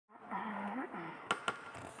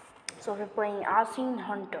So we're playing Asin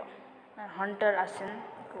Hunter. Hunter Asin.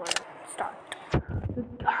 Well, start.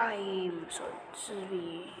 Time. So this is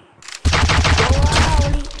we.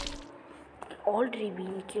 Already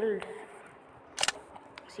been killed.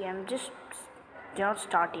 See, I'm just did not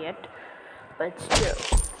start yet, but still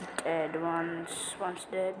dead. Once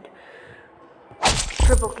dead.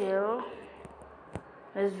 Triple kill.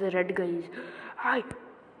 There's the red guys. Hi.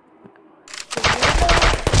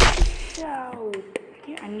 Shout.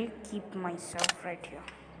 Yeah, I need to keep myself right here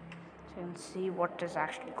so I can see what is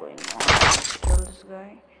actually going on. Kill this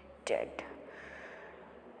guy. Dead.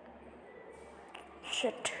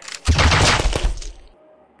 Shit.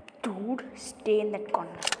 Dude, stay in that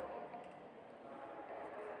corner.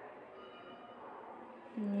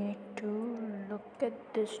 Need to look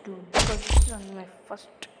at this dude because this is only my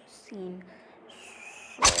first scene.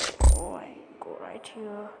 So I go right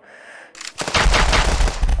here.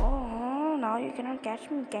 Oh, now you cannot catch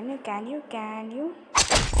me. Can you?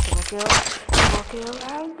 Double kill,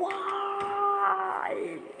 and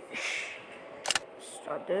why?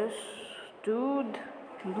 Start this. Dude,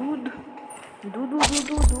 pooty,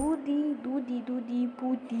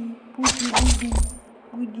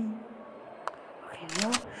 booty. Okay, no.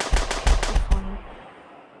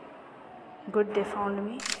 Good, they found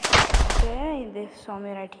me. Okay, they saw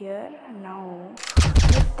me right here. Now,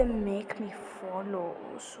 let them make me follow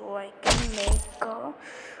so I can make a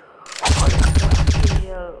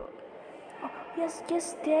kill. Oh, yes,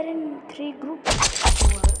 they're in 3 groups. So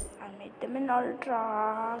I made them an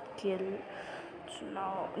ultra kill. So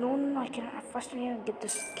now, no, I can. First, I need to get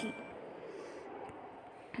this key.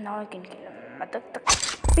 Now I can kill him.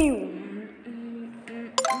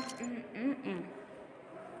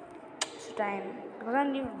 It's time because I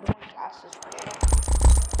need to do my classes.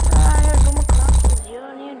 I need to do my classes. You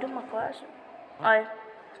need to do my classes. Alright,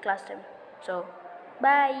 class time. So,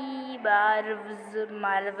 bye.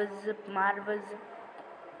 Marvels.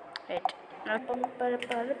 Wait.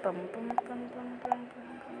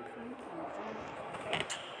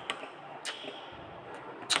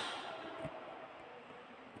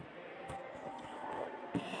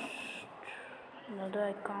 Another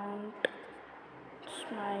account. It's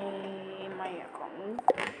my account.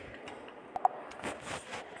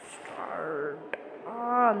 Start.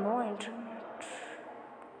 No internet.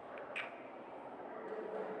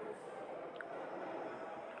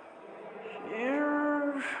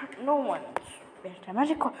 Here, no one. Best time I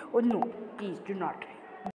record. Oh no, please do not.